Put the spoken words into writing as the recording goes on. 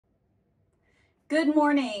Good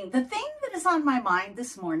morning. The thing that is on my mind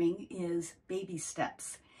this morning is baby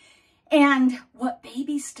steps and what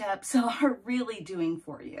baby steps are really doing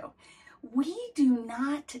for you. We do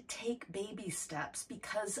not take baby steps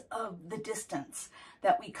because of the distance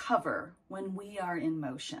that we cover when we are in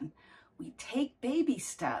motion. We take baby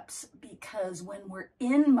steps because when we're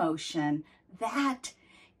in motion, that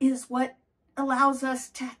is what allows us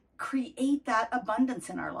to create that abundance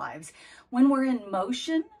in our lives. When we're in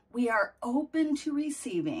motion, we are open to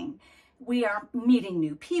receiving. We are meeting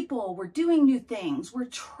new people. We're doing new things. We're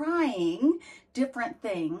trying different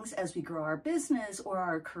things as we grow our business or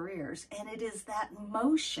our careers. And it is that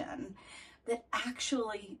motion that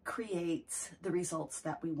actually creates the results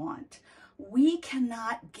that we want. We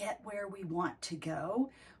cannot get where we want to go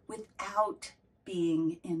without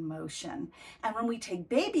being in motion. And when we take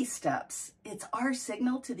baby steps, it's our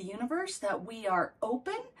signal to the universe that we are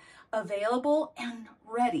open, available, and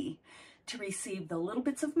ready to receive the little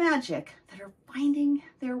bits of magic that are finding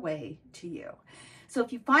their way to you. So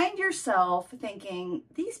if you find yourself thinking,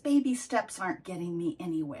 these baby steps aren't getting me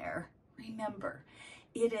anywhere, remember,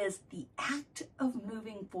 it is the act of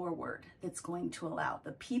moving forward that's going to allow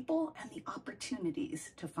the people and the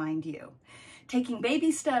opportunities to find you. Taking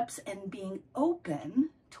baby steps and being open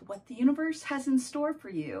to what the universe has in store for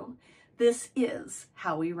you, this is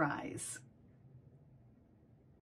how we rise.